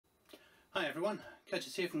Hi everyone,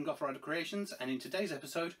 Curtis here from Goth Rider Creations, and in today's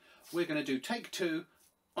episode we're going to do take 2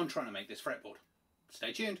 on trying to make this fretboard.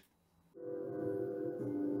 Stay tuned.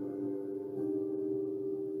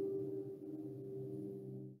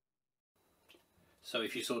 So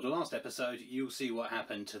if you saw the last episode, you'll see what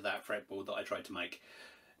happened to that fretboard that I tried to make.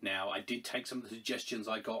 Now, I did take some of the suggestions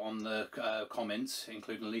I got on the comments,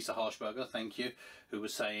 including Lisa Harshberger, thank you, who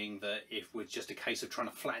was saying that if it's just a case of trying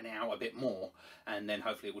to flatten it out a bit more, and then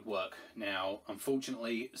hopefully it would work. Now,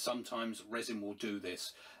 unfortunately, sometimes resin will do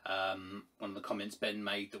this. One of the comments Ben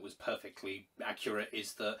made that was perfectly accurate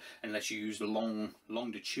is that unless you use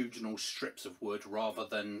longitudinal strips of wood rather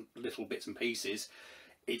than little bits and pieces,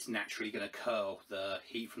 it's naturally going to curl. The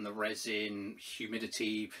heat from the resin,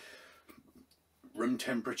 humidity, room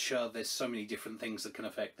temperature, there's so many different things that can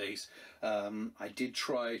affect these. I did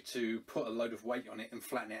try to put a load of weight on it and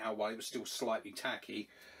flatten it out while it was still slightly tacky,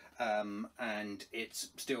 and it's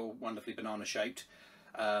still wonderfully banana shaped,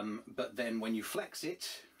 but then when you flex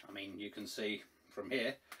it, I mean, you can see from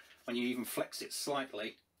here, when you even flex it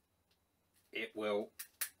slightly, it will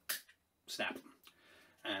snap.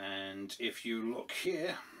 And if you look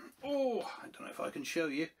here, oh, I don't know if I can show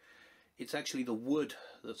you, it's actually the wood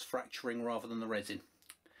that's fracturing rather than the resin.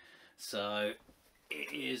 So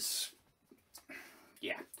it is,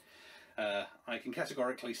 yeah, I can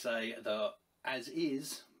categorically say that as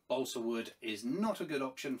is, balsa wood is not a good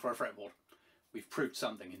option for a fretboard. We've proved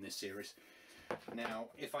something in this series. Now,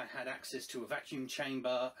 if I had access to a vacuum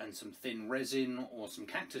chamber and some thin resin or some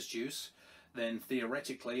cactus juice, then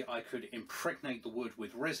theoretically I could impregnate the wood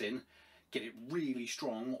with resin, get it really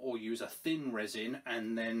strong, or use a thin resin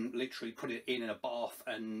and then literally put it in a bath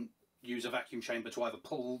and use a vacuum chamber to either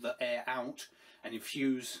pull the air out and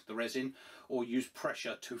infuse the resin, or use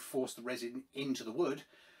pressure to force the resin into the wood.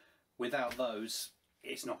 Without those,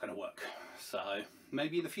 it's not going to work. So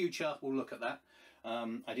maybe in the future we'll look at that.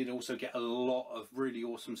 I did also get a lot of really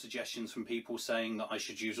awesome suggestions from people saying that I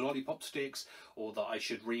should use lollipop sticks, or that I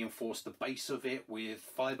should reinforce the base of it with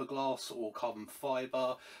fiberglass or carbon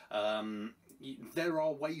fiber. There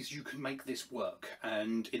are ways you can make this work,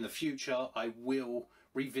 and in the future I will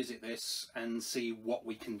revisit this and see what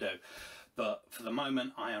we can do. But for the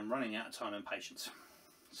moment I am running out of time and patience.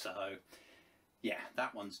 So yeah,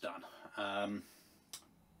 that one's done.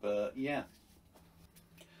 But yeah.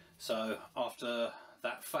 So after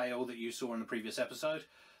that fail that you saw in the previous episode,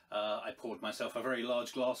 I poured myself a very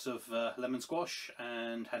large glass of lemon squash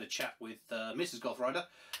and had a chat with Mrs. Goth Rider,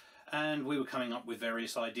 and we were coming up with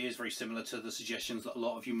various ideas very similar to the suggestions that a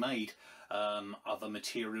lot of you made. Other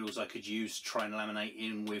materials I could use to try and laminate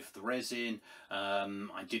in with the resin.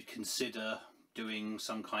 I did consider doing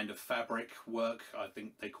some kind of fabric work. I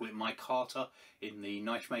think they call it micarta in the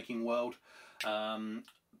knife making world,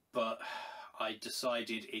 but I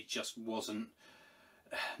decided it just wasn't,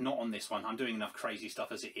 not on this one. I'm doing enough crazy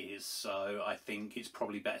stuff as it is, so I think it's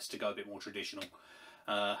probably best to go a bit more traditional.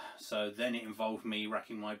 So then it involved me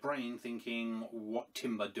racking my brain thinking, what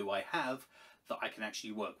timber do I have that I can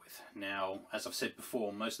actually work with? Now, as I've said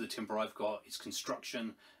before, most of the timber I've got is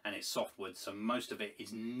construction and it's softwood, so most of it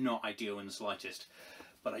is not ideal in the slightest.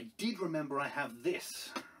 But I did remember I have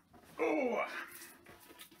this. Oh!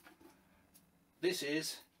 This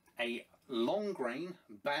is a long grain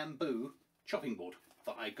bamboo chopping board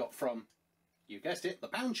that I got from, you guessed it, the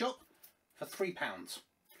pound shop for £3.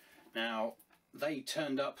 Now, they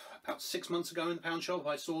turned up about 6 months ago in the pound shop.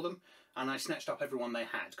 I saw them and I snatched up every one they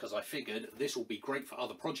had because I figured this will be great for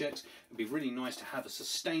other projects. It'd be really nice to have a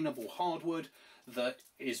sustainable hardwood that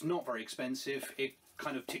is not very expensive. It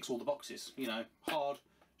kind of ticks all the boxes, you know, hard,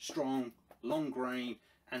 strong, long grain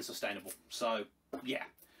and sustainable. So yeah.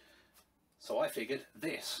 So I figured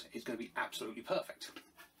this is going to be absolutely perfect.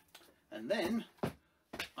 And then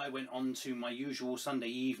I went on to my usual Sunday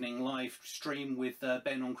evening live stream with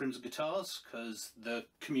Ben on Crimson Guitars, because the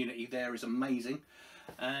community there is amazing.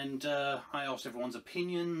 And I asked everyone's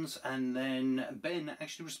opinions, and then Ben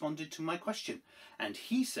actually responded to my question. And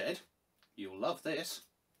he said, "You'll love this."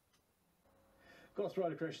 Goth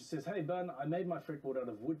Rider Creation says, "Hey Ben, I made my fretboard out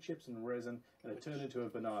of wood chips and resin and it turned into a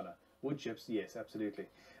banana." Wood chips, yes, absolutely.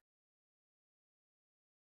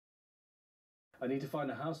 I need to find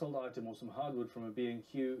a household item or some hardwood from a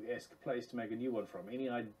B&Q-esque place to make a new one from. Any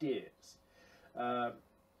ideas?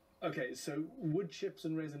 Okay, so wood chips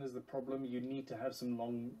and resin is the problem. You need to have some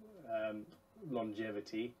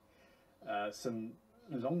longevity, some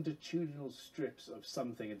longitudinal strips of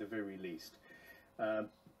something at the very least. I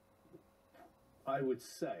would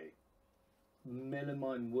say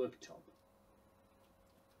melamine worktop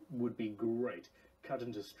would be great, cut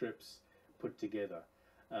into strips, put together.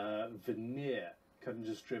 Veneer cut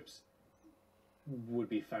into strips, would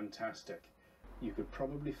be fantastic. You could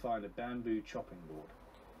probably find a bamboo chopping board.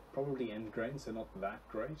 Probably end grain, so not that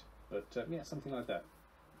great, but yeah, something like that.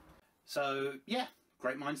 So yeah,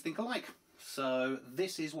 great minds think alike. So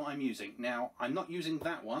this is what I'm using. Now, I'm not using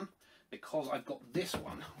that one because I've got this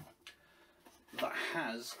one that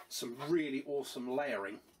has some really awesome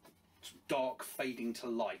layering, dark fading to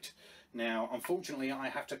light. Now, unfortunately, I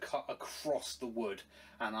have to cut across the wood,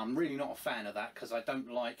 and I'm really not a fan of that because I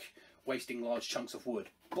don't like wasting large chunks of wood.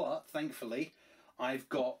 But thankfully, I've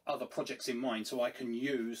got other projects in mind, so I can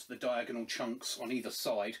use the diagonal chunks on either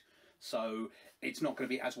side, so it's not going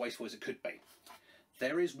to be as wasteful as it could be.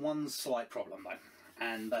 There is one slight problem though,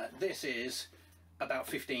 and this is about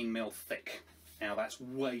 15mm thick. Now that's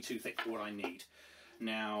way too thick for what I need.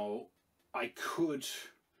 Now, I could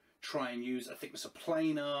try and use a thickness of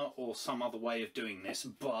planer or some other way of doing this,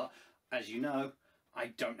 but as you know, I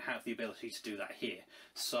don't have the ability to do that here.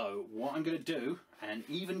 So what I'm going to do, and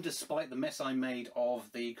even despite the mess I made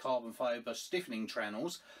of the carbon fibre stiffening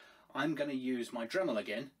channels, I'm going to use my Dremel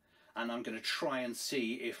again, and I'm going to try and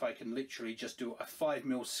see if I can literally just do a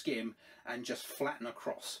 5mm skim and just flatten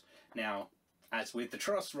across. Now, as with the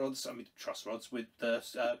with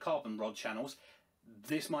the carbon rod channels,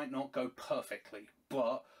 this might not go perfectly,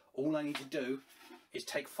 but all I need to do is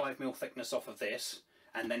take 5mm thickness off of this,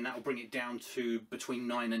 and then that will bring it down to between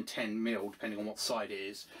 9 and 10mm, depending on what side it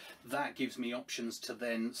is. That gives me options to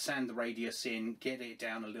then sand the radius in, get it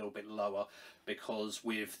down a little bit lower, because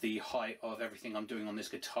with the height of everything I'm doing on this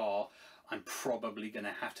guitar, I'm probably going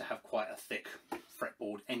to have quite a thick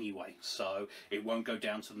fretboard anyway, so it won't go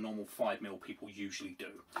down to the normal 5mm people usually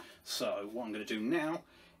do. So what I'm going to do now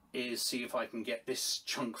is see if I can get this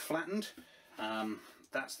chunk flattened.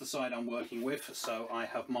 That's the side I'm working with, so I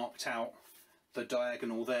have marked out the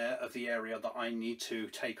diagonal there of the area that I need to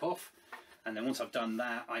take off, and then once I've done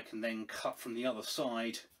that, I can then cut from the other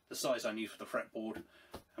side the size I need for the fretboard,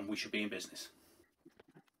 and we should be in business.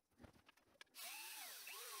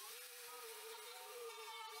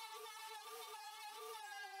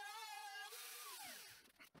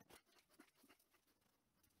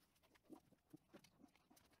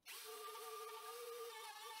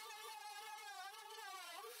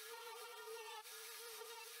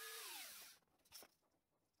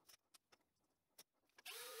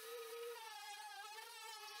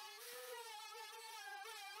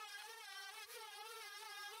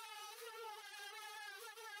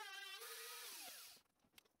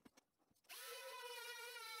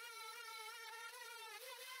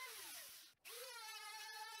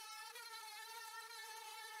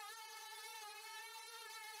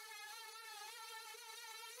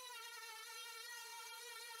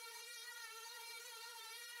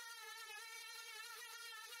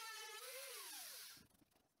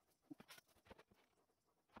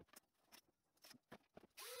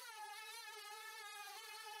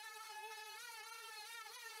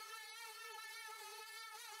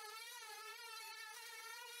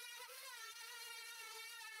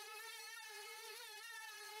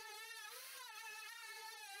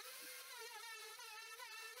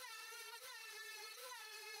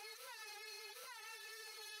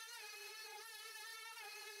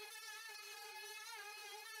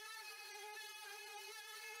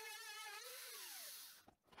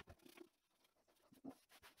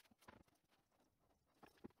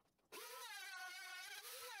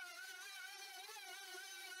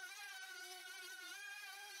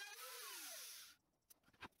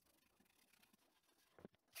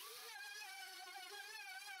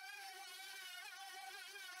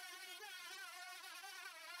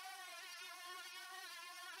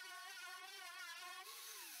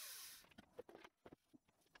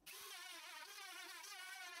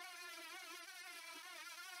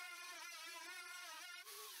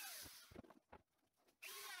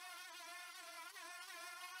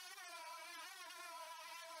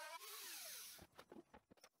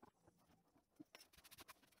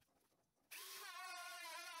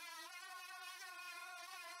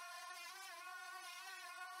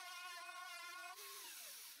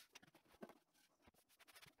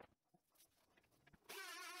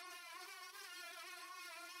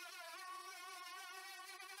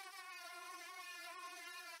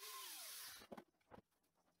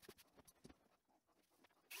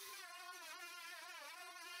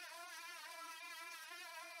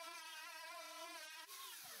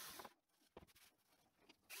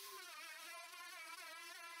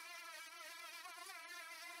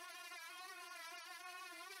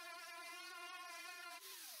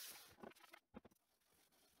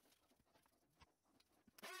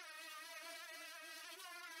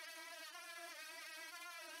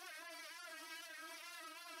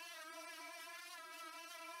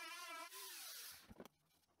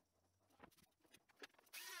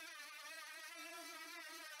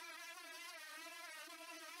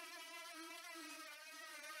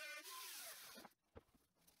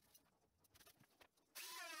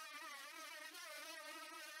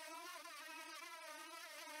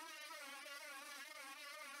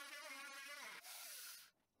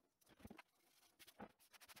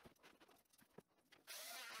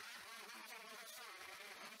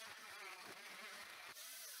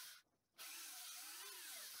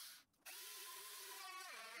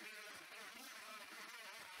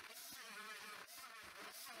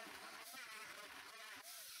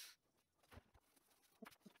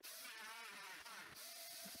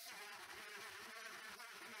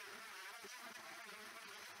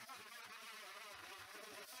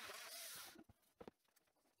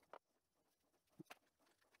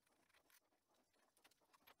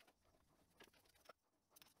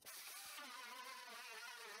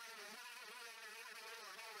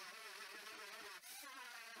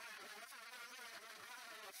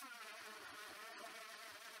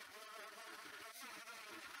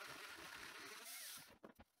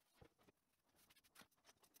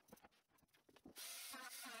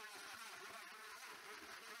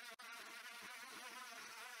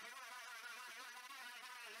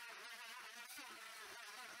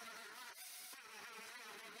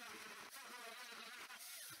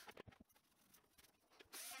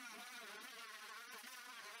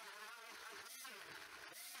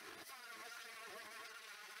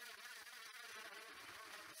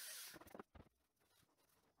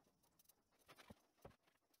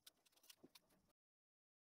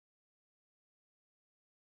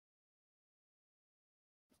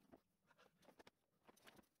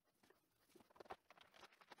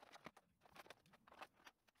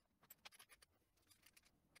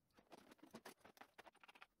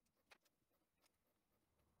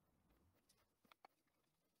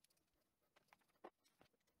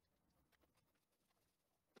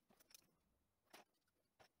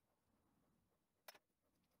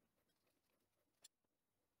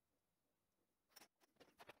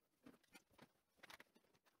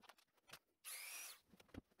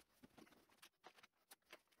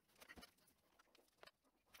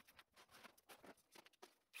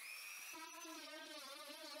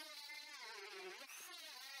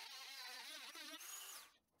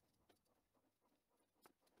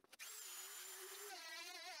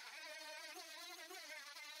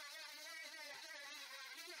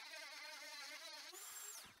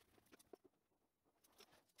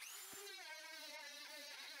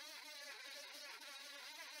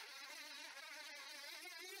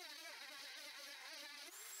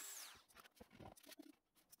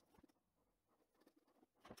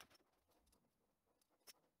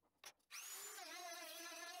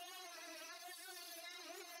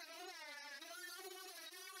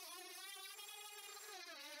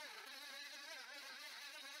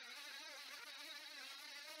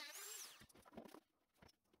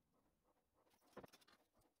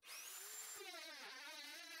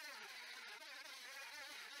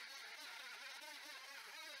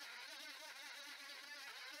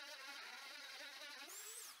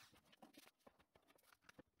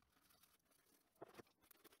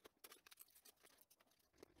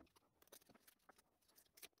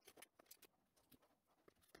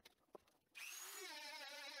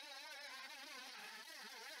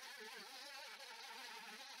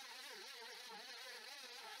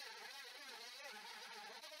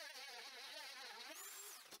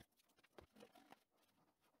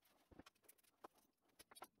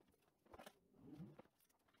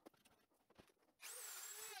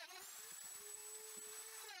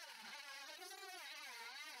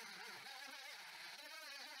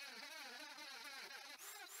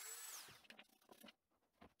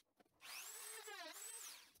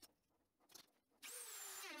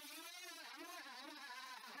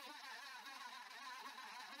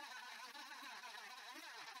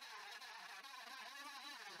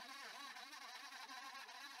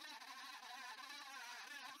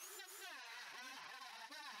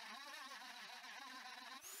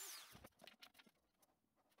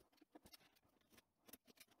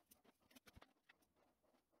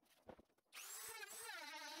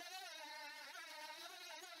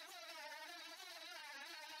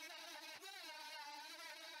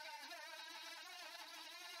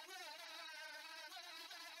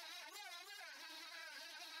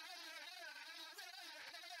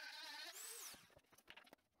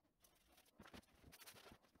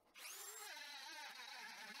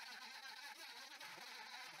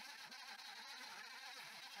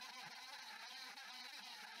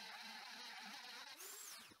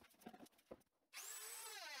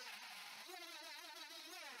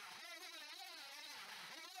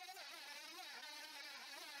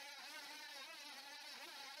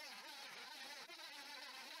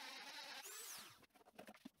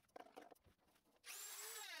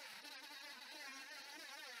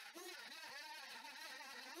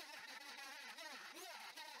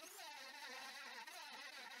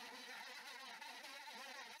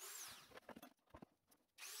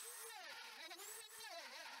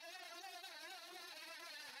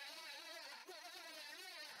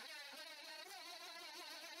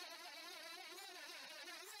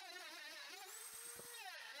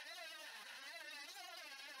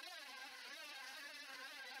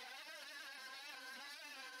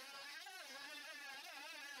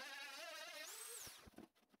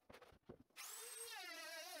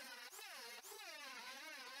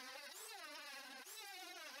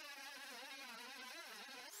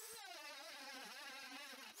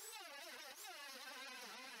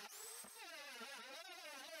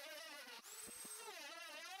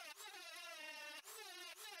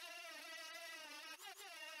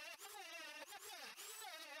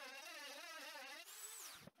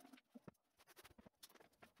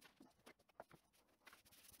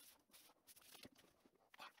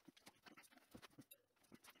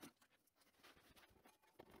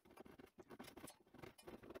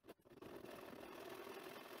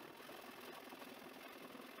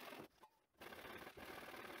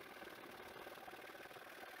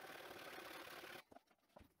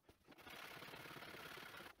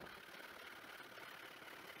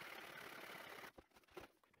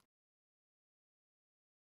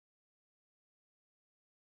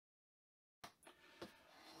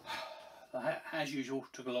 as usual,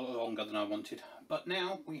 took a lot longer than I wanted. But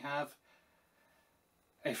now we have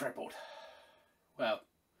a fretboard. Well,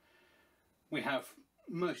 we have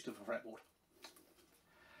most of a fretboard.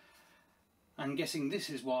 I'm guessing this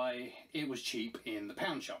is why it was cheap in the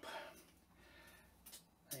pound shop.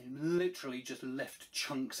 They literally just left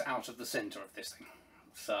chunks out of the centre of this thing.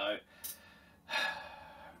 So,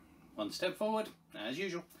 one step forward, as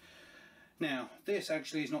usual. Now, this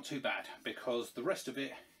actually is not too bad because the rest of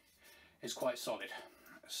it is quite solid.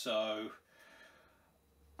 So,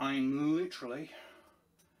 I'm literally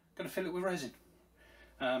going to fill it with resin.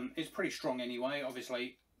 It's pretty strong anyway.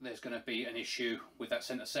 Obviously, there's going to be an issue with that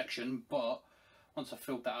centre section, but once I've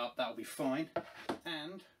filled that up, that'll be fine.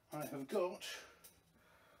 And I have got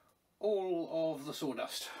all of the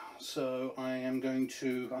sawdust. So I'm not going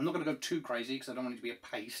to go too crazy because I don't want it to be a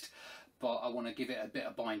paste, but I want to give it a bit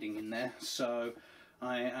of binding in there. So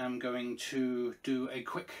I am going to do a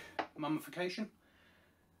quick mummification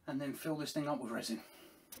and then fill this thing up with resin.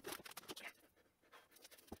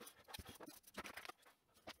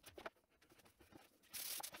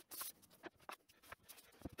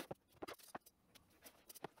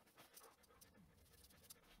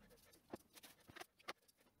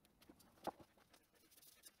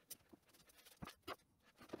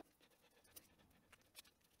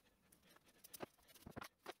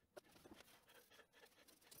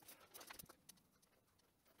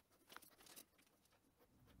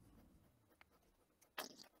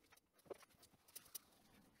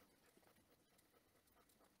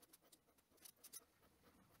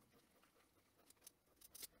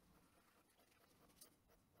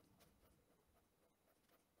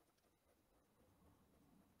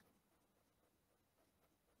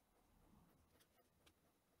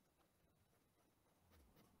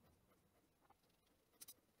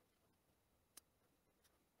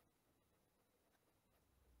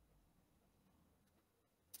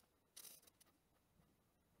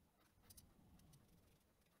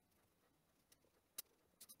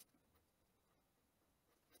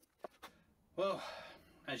 Well,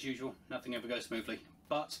 as usual, nothing ever goes smoothly,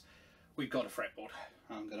 but we've got a fretboard.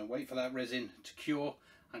 I'm going to wait for that resin to cure.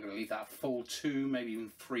 I'm going to leave that a full 2, maybe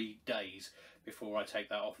even 3 days before I take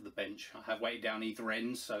that off of the bench. I have weighted down either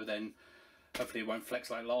end, so then hopefully it won't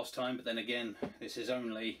flex like last time, but then again, this is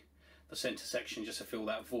only the centre section just to fill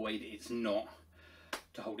that void. It's not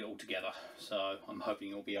to hold it all together, so I'm hoping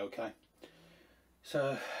it'll be okay.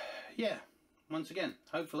 So yeah, once again,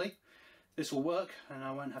 hopefully this will work and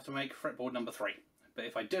I won't have to make fretboard number 3. But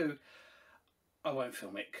if I do, I won't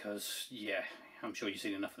film it because, yeah, I'm sure you've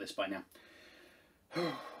seen enough of this by now.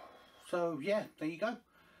 So yeah, there you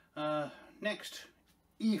go. Next,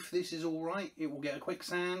 if this is alright, it will get a quick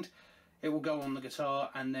sand, it will go on the guitar,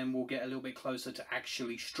 and then we'll get a little bit closer to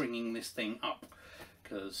actually stringing this thing up.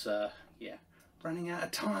 Because, yeah, running out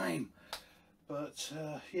of time. But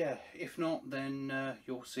yeah, if not, then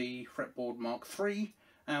you'll see fretboard Mark 3.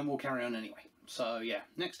 And we'll carry on anyway. So yeah,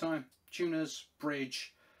 next time, tuners,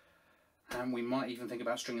 bridge, and we might even think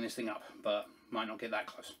about stringing this thing up, but might not get that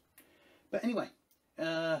close. But anyway,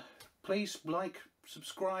 please like,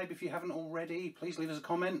 subscribe if you haven't already. Please leave us a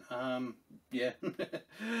comment. Yeah,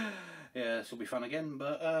 yeah, this will be fun again.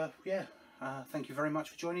 But yeah, thank you very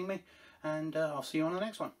much for joining me, and I'll see you on the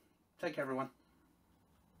next one. Take care, everyone.